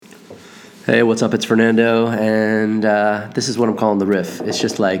Hey, what's up? It's Fernando, and this is what I'm calling the riff. It's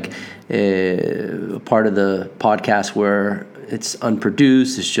just like a part of the podcast where it's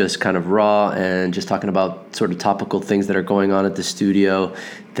unproduced, it's just kind of raw, and just talking about sort of topical things that are going on at the studio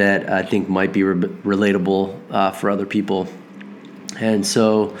that I think might be relatable for other people. And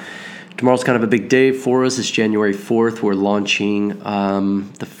so tomorrow's kind of a big day for us. It's January 4th. We're launching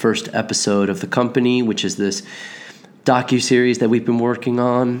the first episode of The Company, which is this docu-series that we've been working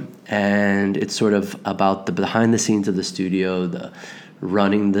on, and it's sort of about the behind the scenes of the studio, the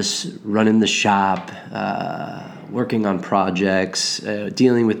running the shop, working on projects,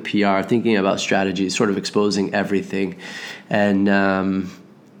 dealing with PR, thinking about strategies, sort of exposing everything, and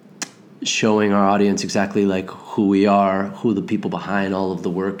showing our audience exactly like who we are, who the people behind all of the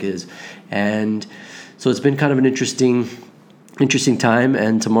work is. And so it's been kind of an interesting time,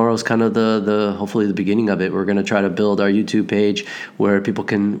 and tomorrow's kind of the hopefully the beginning of it. We're going to try to build our YouTube page where people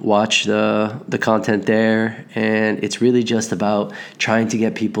can watch the content there, and it's really just about trying to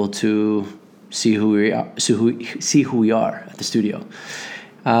get people to see who we are, see who we are at the studio.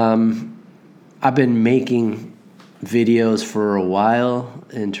 I've been making videos for a while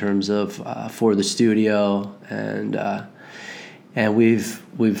in terms of for the studio, and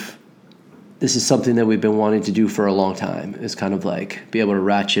we've this is something that we've been wanting to do for a long time. It's kind of like be able to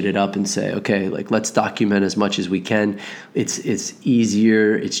ratchet it up and say, okay, like let's document as much as we can. It's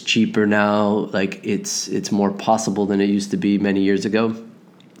easier, it's cheaper now, like it's more possible than it used to be many years ago.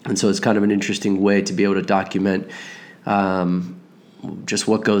 And so it's kind of an interesting way to be able to document just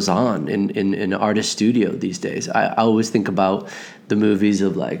what goes on in an artist studio these days. I always think about the movies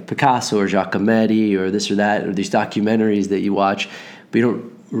of like Picasso or Giacometti or this or that, or these documentaries that you watch, but you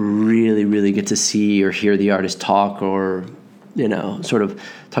don't really get to see or hear the artist talk, or sort of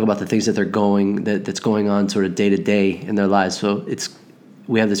talk about the things that's going on sort of day to day in their lives. So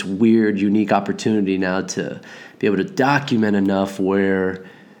we have this weird, unique opportunity now to be able to document enough where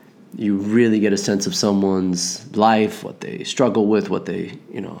you really get a sense of someone's life, what they struggle with, what they,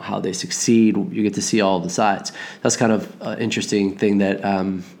 how they succeed. You get to see all the sides. That's kind of an interesting thing that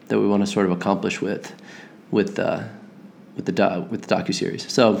we want to sort of accomplish with the docuseries.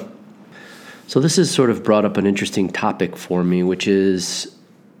 So this has sort of brought up an interesting topic for me, which is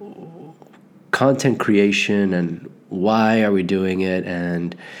content creation, and why are we doing it,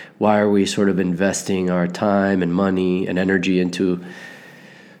 and why are we sort of investing our time and money and energy into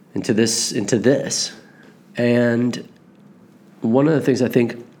this. And one of the things I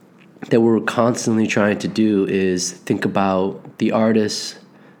think that we're constantly trying to do is think about the artists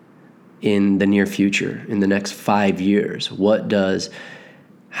in the near future, in the next 5 years.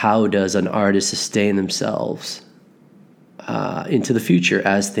 How does an artist sustain themselves into the future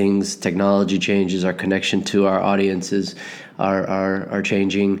as technology changes, our connection to our audiences are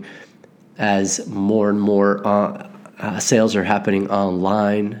changing, as more and more sales are happening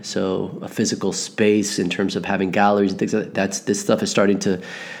online, so a physical space in terms of having galleries and things like that. This stuff is starting to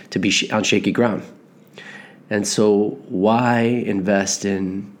be on shaky ground. And so why invest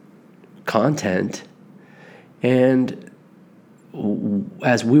in content? And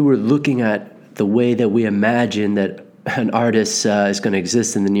as we were looking at the way that we imagine that an artist is going to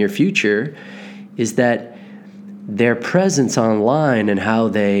exist in the near future, is that their presence online and how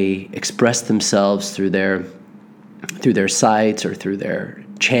they express themselves through their sites or through their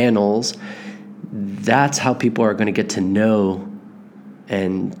channels, that's how people are going to get to know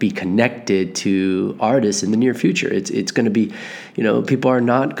and be connected to artists in the near future. It's going to be, people are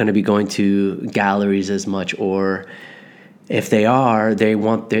not going to be going to galleries as much, or if they are, they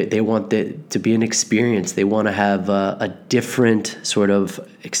want it to be an experience. They want to have a different sort of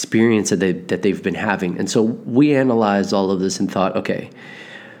experience that they've been having. And so we analyzed all of this and thought, okay,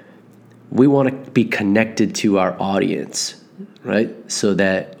 we want to be connected to our audience, right? So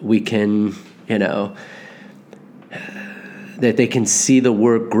that we can, that they can see the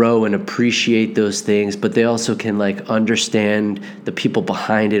work grow and appreciate those things, but they also can understand the people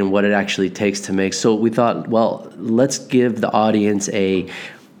behind it and what it actually takes to make. So we thought, well, let's give the audience a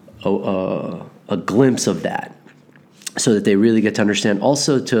glimpse of that, so that they really get to understand,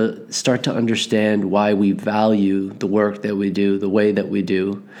 also to start to understand why we value the work that we do, the way that we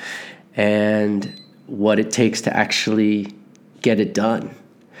do, and what it takes to actually get it done.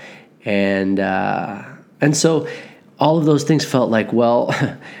 And so all of those things felt like, well,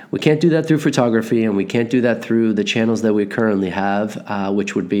 we can't do that through photography, and we can't do that through the channels that we currently have,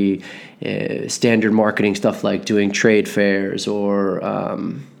 which would be standard marketing stuff like doing trade fairs or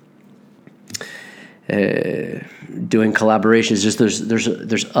doing collaborations. Just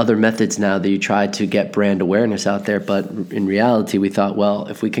there's other methods now that you try to get brand awareness out there. But in reality, we thought, well,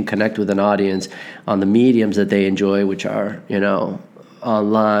 if we can connect with an audience on the mediums that they enjoy, which are,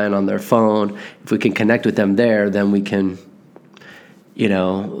 online, on their phone, if we can connect with them there, then we can,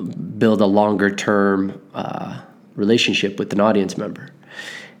 build a longer term relationship with an audience member.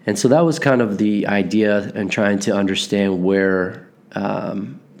 And so that was kind of the idea, and trying to understand where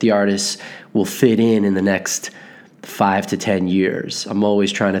the artists will fit in the next 5 to 10 years. I'm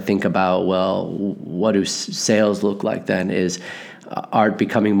always trying to think about, well, what do sales look like then? Is art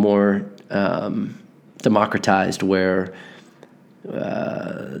becoming more democratized, where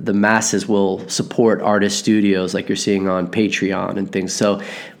the masses will support artist studios like you're seeing on Patreon and things? So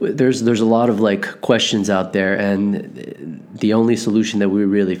there's a lot of questions out there, and the only solution that we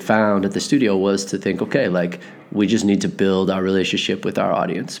really found at the studio was to think, okay, we just need to build our relationship with our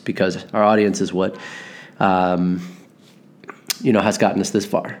audience, because our audience is what has gotten us this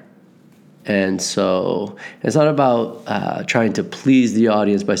far. And so it's not about trying to please the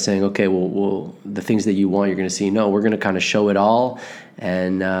audience by saying, okay, well, the things that you want, you're going to see. No, we're going to kind of show it all,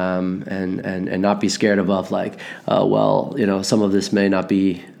 and not be scared of some of this may not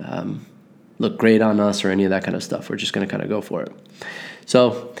be look great on us or any of that kind of stuff. We're just going to kind of go for it.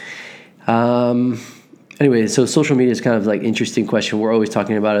 So anyway, so social media is kind of interesting question. We're always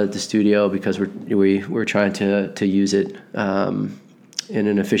talking about it at the studio, because we're trying to use it in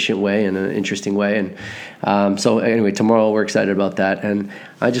an efficient way, in an interesting way. And so anyway, tomorrow we're excited about that. And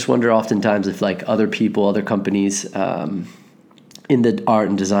I just wonder oftentimes if other people, other companies in the art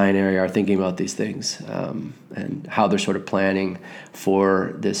and design area are thinking about these things, and how they're sort of planning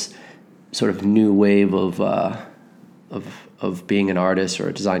for this sort of new wave of being an artist or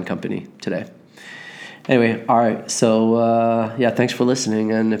a design company today. Anyway, all right. So thanks for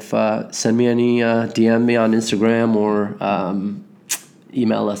listening. And if send me any DM me on Instagram, or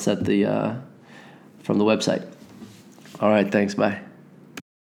email us at from the website. All right, thanks. Bye.